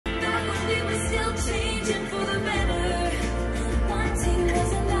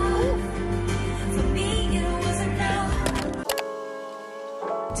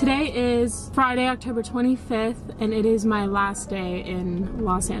Today is Friday, October 25th, and it is my last day in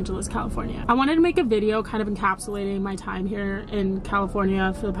Los Angeles, California. I wanted to make a video kind of encapsulating my time here in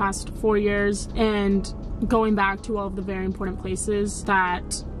California for the past 4 years and going back to all of the very important places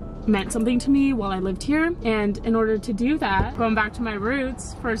that meant something to me while I lived here. And in order to do that, going back to my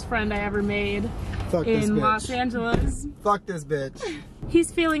roots, first friend I ever made in Los Angeles. Fuck this bitch.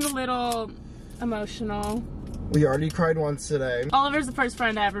 He's feeling a little emotional. We already cried once today. Oliver's the first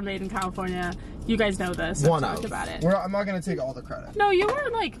friend I ever made in California. You guys know this. I've talked about it. I'm not gonna take all the credit. No, you were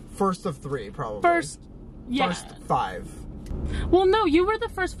like first of 3, probably. First 5. Well, no, you were the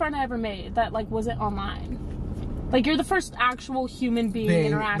first friend I ever made that like wasn't online. Like you're the first actual human being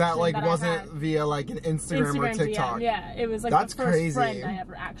interaction that like wasn't via like an Instagram or TikTok. DM. Yeah, it was like the first friend I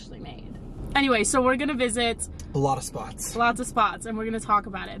ever actually made. Anyway, so we're gonna visit a lot of spots. Lots of spots, and we're gonna talk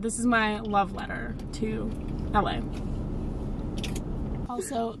about it. This is my love letter to LA.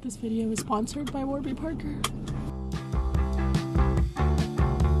 Also, this video is sponsored by Warby Parker.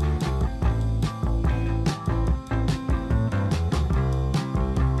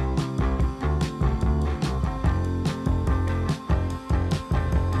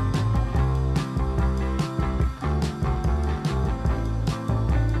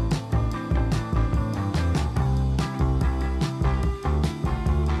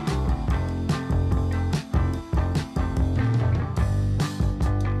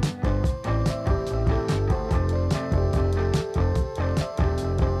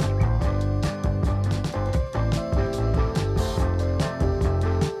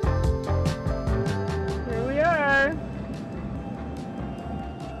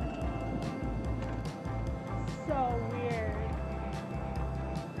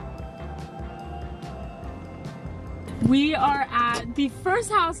 We are at the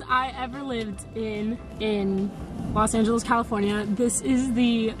first house I ever lived in Los Angeles, California. This is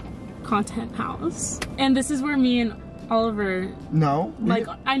the content house. And this is where me and Oliver... No. Like,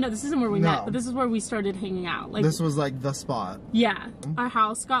 I know this isn't where we met, but this is where we started hanging out. Like, this was like the spot. Yeah. Our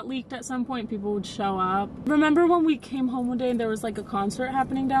house got leaked at some point. People would show up. Remember when we came home one day and there was like a concert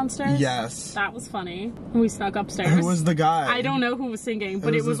happening downstairs? Yes. That was funny. And we snuck upstairs. Who was the guy? I don't know who was singing,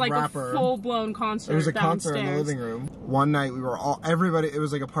 but it was like a full-blown concert. It was a downstairs. concert in the living room. One night we were everybody, it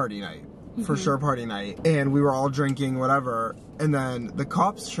was like a party night. For sure party night. And we were all drinking, whatever. And then the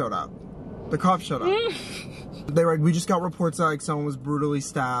cops showed up. They were like, we just got reports that like someone was brutally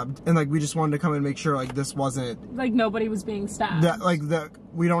stabbed, and like we just wanted to come and make sure like this wasn't like nobody was being stabbed.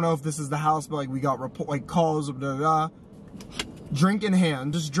 We don't know if this is the house, but like we got calls, blah, blah, blah. Drink in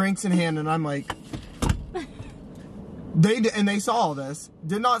hand, just drinks in hand, and I'm like, they saw all this,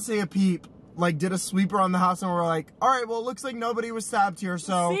 did not say a peep, like did a sweeper on the house, and we're like, all right, well it looks like nobody was stabbed here,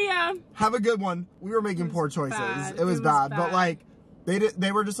 so see ya. Have a good one. We were making poor choices. It was bad, but like.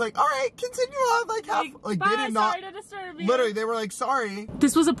 They were just like, all right, continue on, like bye, they did not. Sorry to disturb you. Literally, they were like, sorry.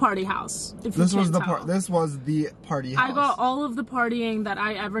 This was a party house. This was the party house. I got all of the partying that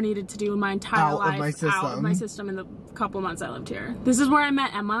I ever needed to do in my entire life out of my system in the couple months I lived here. This is where I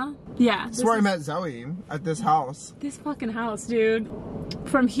met Emma. Yeah. This is where I met Zoe, at this house. This fucking house, dude.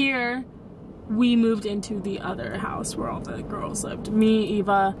 From here, we moved into the other house where all the girls lived. Me,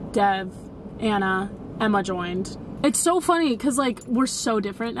 Eva, Dev, Anna, Emma joined. It's so funny because like we're so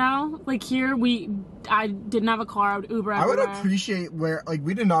different now. Like here I didn't have a car. I would Uber everywhere. I would appreciate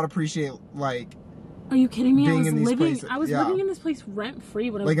we did not appreciate like. Are you kidding me? I was living living in this place rent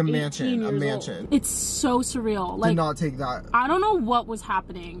free when I was like a 18 mansion. years old. It's so surreal. Like did not take that. I don't know what was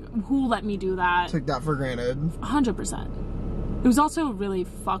happening. Who let me do that? Took that for granted. 100%. It was also a really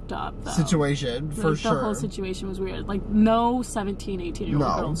fucked up though. Situation for sure. The whole situation was weird. Like no 17,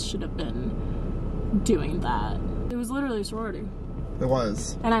 18-year-old girls should have been doing that. It was literally a sorority. It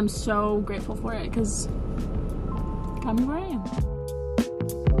was. And I'm so grateful for it because it got me where I am.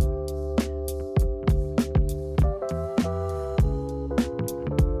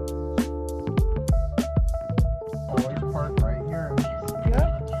 Always park right here. Yep.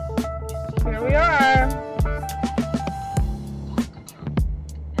 Here we are.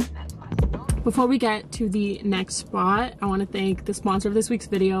 Before we get to the next spot, I want to thank the sponsor of this week's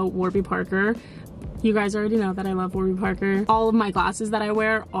video, Warby Parker. You guys already know that I love Warby Parker. All of my glasses that I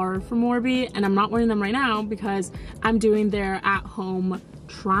wear are from Warby, and I'm not wearing them right now because I'm doing their at-home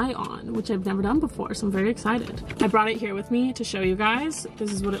try-on, which I've never done before, so I'm very excited. I brought it here with me to show you guys.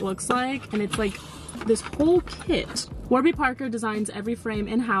 This is what it looks like, and it's like this whole kit. Warby Parker designs every frame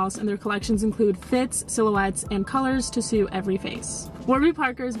in-house, and their collections include fits, silhouettes, and colors to suit every face. Warby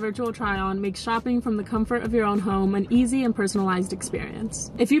Parker's virtual try-on makes shopping from the comfort of your own home an easy and personalized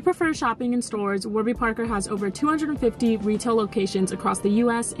experience. If you prefer shopping in stores, Warby Parker has over 250 retail locations across the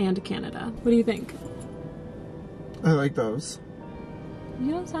US and Canada. What do you think? I like those.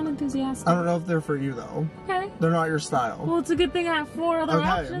 You don't sound enthusiastic. I don't know if they're for you though. Okay. They're not your style. Well, it's a good thing I have 4 other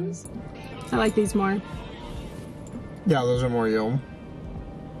options. I like these more. Yeah, those are more you.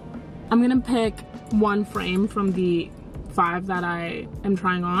 I'm gonna pick one frame from the 5 that I am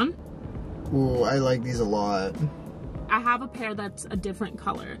trying on. Ooh, I like these a lot. I have a pair that's a different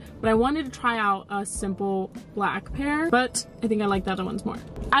color, but I wanted to try out a simple black pair, but I think I like the other ones more.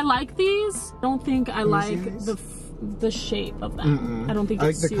 I like these. I don't think I like the shape of them. I don't think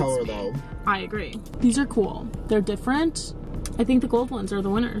it suits me. I like the color though. I agree. These are cool. They're different. I think the gold ones are the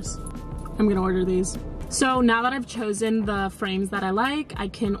winners. I'm gonna order these. So now that I've chosen the frames that I like, I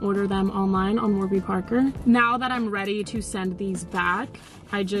can order them online on Warby Parker. Now that I'm ready to send these back,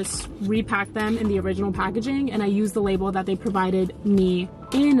 I just repack them in the original packaging and I use the label that they provided me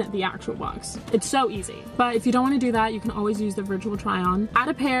in the actual box. It's so easy. But if you don't want to do that, you can always use the virtual try-on. Add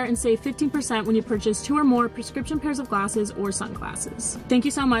a pair and save 15% when you purchase 2 or more prescription pairs of glasses or sunglasses. Thank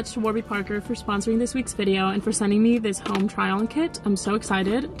you so much to Warby Parker for sponsoring this week's video and for sending me this home try-on kit. I'm so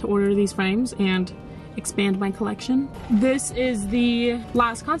excited to order these frames and expand my collection. This is the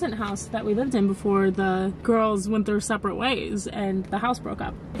last content house that we lived in before the girls went their separate ways and the house broke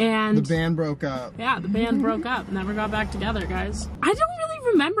up. And the band broke up. Yeah, the band broke up. Never got back together, guys. I don't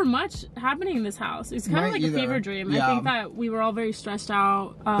really remember much happening in this house. It's kind of like a fever dream. Yeah. I think that we were all very stressed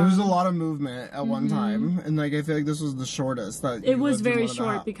out. There was a lot of movement at one time, and like I feel like this was the shortest that it was very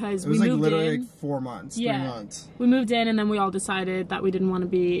short because we moved in. It was like literally like 4 months, 3 months. We moved in and then we all decided that we didn't want to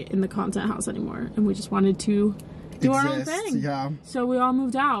be in the content house anymore, and we just wanted to do our own thing. Yeah. So we all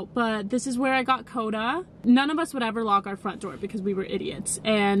moved out, but this is where I got Coda. None of us would ever lock our front door because we were idiots.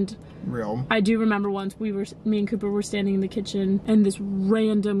 And I do remember once me and Cooper were standing in the kitchen and this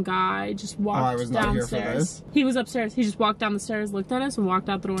random guy just walked downstairs. He was upstairs. He just walked down the stairs, looked at us, and walked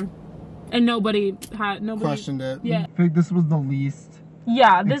out the door. And nobody questioned it. Yeah. I think this was the least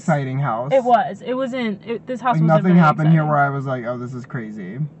exciting house. It was. It wasn't. This house wasn't nothing happened exciting. Here where I was like, oh, this is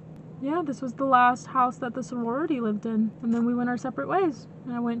crazy. Yeah, this was the last house that the sorority lived in. And then we went our separate ways.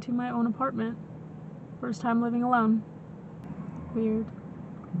 And I went to my own apartment. First time living alone. Weird.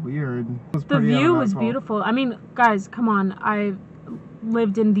 Weird. The view was beautiful. I mean, guys, come on. I've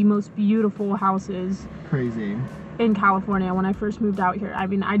lived in the most beautiful houses. Crazy. In California when I first moved out here. I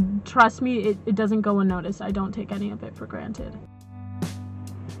mean, trust me, it doesn't go unnoticed. I don't take any of it for granted.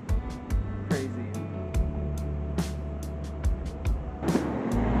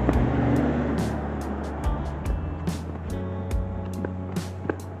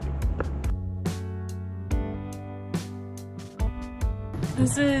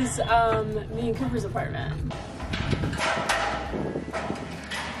 This is me and Cooper's apartment.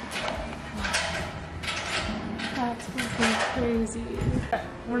 That's fucking crazy.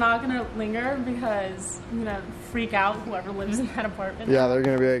 We're not gonna linger because I'm gonna freak out whoever lives in that apartment. Yeah, they're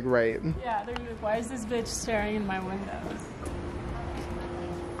gonna be like, right. Yeah, they're gonna be like, why is this bitch staring in my windows?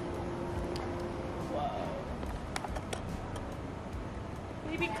 Whoa.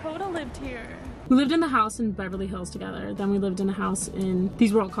 Maybe Coda lived here. We lived in the house in Beverly Hills together. Then we lived in a house in,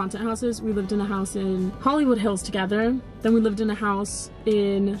 these were all content houses. We lived in a house in Hollywood Hills together. Then we lived in a house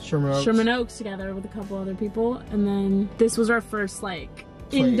in Sherman Oaks together with a couple other people. And then this was our first like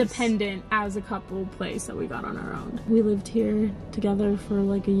independent as a couple place that we got on our own. We lived here together for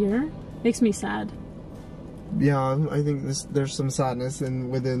like a year. Makes me sad. Yeah, I think there's some sadness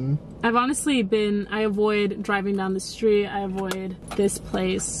within. I've honestly I avoid driving down the street. I avoid this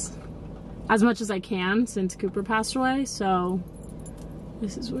place as much as I can since Cooper passed away, so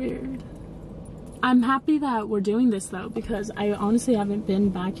this is weird. I'm happy that we're doing this though, because I honestly haven't been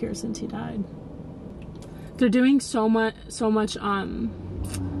back here since he died. They're doing so much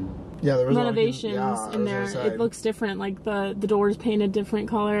renovations in there. It looks different, like the doors painted different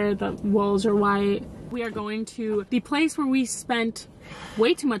color, the walls are white. We are going to the place where we spent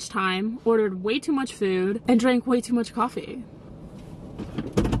way too much time, ordered way too much food, and drank way too much coffee.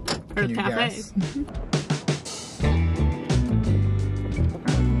 Or cafe.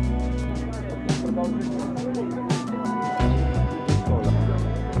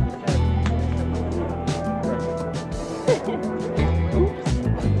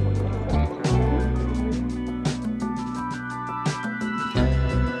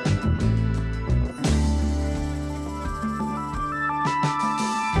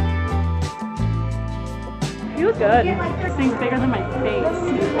 good. This thing's bigger than my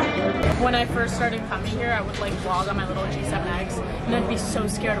face. When I first started coming here, I would like vlog on my little G7X, and I'd be so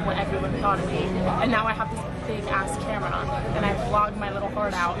scared of what everyone thought of me. And now I have this big ass camera, and I vlog my little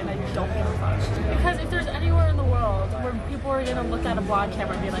heart out, and I don't give a fuck. Because if there's anywhere in the world where people are gonna look at a vlog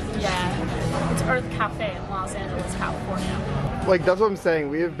camera and be like, yeah, it's Earth Cafe in Los Angeles, California. Like, that's what I'm saying.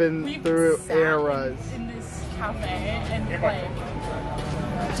 We have been through eras. In this cafe and like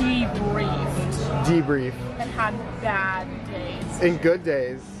debriefed and had bad days and good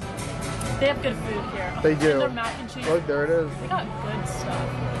days. They have good food here. They do. And their mac and cheese. Look, there it is. They got good stuff.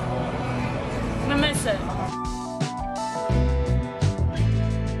 I'm gonna miss it.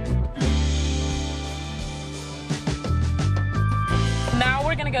 Now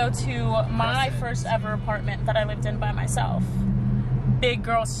we're gonna go to my first ever apartment that I lived in by myself. Big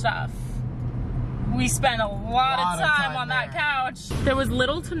girl stuff. We spent a lot of time on that couch. There was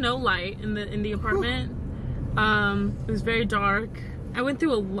little to no light in the apartment. It was very dark. I went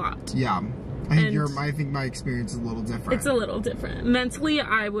through a lot. Yeah. I think my experience is a little different. It's a little different. Mentally,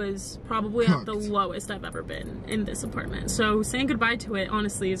 I was probably at the lowest I've ever been in this apartment. So saying goodbye to it,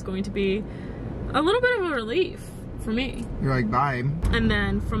 honestly, is going to be a little bit of a relief for me. You're like, bye. And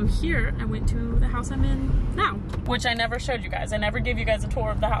then from here, I went to the house I'm in now, which I never showed you guys. I never gave you guys a tour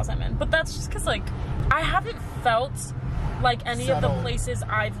of the house I'm in. But that's just because, like, I haven't felt like any of the places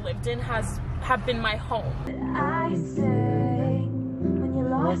I've lived in have been my home. I say, when you're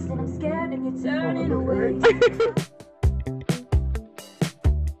lost and I'm scared and you're turning away.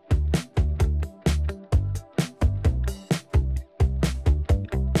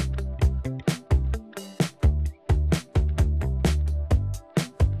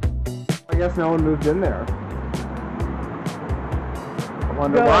 I guess no one moved in there. I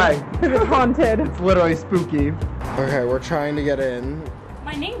wonder why. It's haunted. It's literally spooky. Okay, we're trying to get in.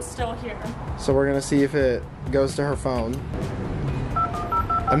 My name's still here. So we're gonna see if it goes to her phone.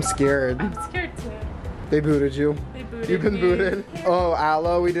 I'm scared. I'm scared too. They booted you. They booted You've been me. booted. Oh,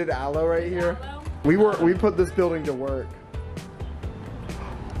 aloe. We did aloe right here. Aloe? We put this building to work.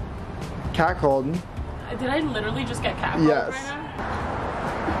 Cat called. Did I literally just get catcalled Yes. right now?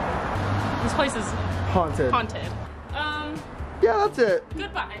 This place is Haunted. haunted. Yeah, that's it.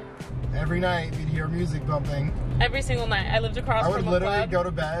 Goodbye. Every night we'd hear music bumping. Every single night. I lived across I would from a literally club. go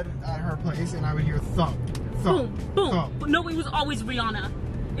to bed at her place and I would hear thump, thump, Boom, boom. thump. No, it was always Rihanna.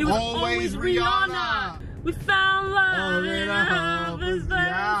 It was Always always Rihanna. Rihanna. We found love in a helpless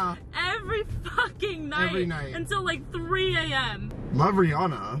yeah. every fucking night. Every night. Until like 3 a.m. Love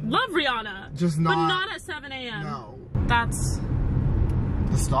Rihanna. Love Rihanna. Just not. But not at 7 a.m. No. That's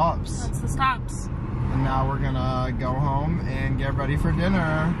The stops. the stops. And now we're gonna go home and get ready for dinner.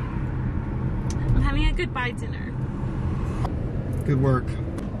 I'm having a goodbye dinner. Good work.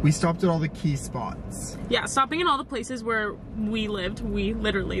 We stopped at all the key spots. Yeah, stopping in all the places where we lived. We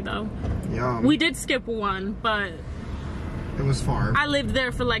literally, though. Yeah. We did skip one, but It was far. I lived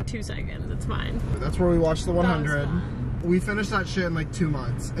there for like 2 seconds. It's fine. That's where we watched the 100. fun. We finished that shit in like 2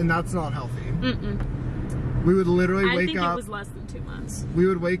 months, and that's not healthy. Mm-mm. We would literally I wake think up. it was less than 2 months. We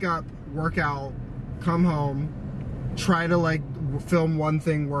would wake up, work out, come home, try to like film one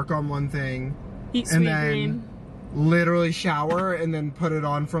thing, work on one thing, Eat and sweet then green. literally shower and then put it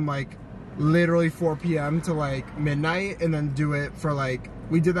on from like literally 4 p.m. to like midnight, and then do it for like,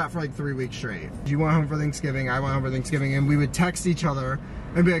 we did that for like 3 weeks straight. You went home for Thanksgiving, I went home for Thanksgiving, and we would text each other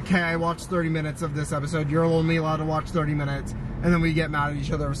and be like, hey, I watched 30 minutes of this episode, you're only allowed to watch 30 minutes, and then we get mad at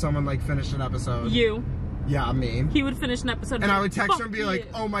each other if someone like finished an episode. You. Yeah, me. He would finish an episode. And I would text her and be "Fuck like,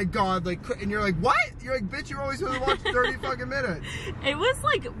 you." oh my god, like, and you're like, what? You're like, bitch, you're always supposed to watch 30 fucking minutes. It was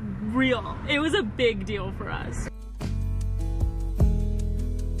like real. It was a big deal for us.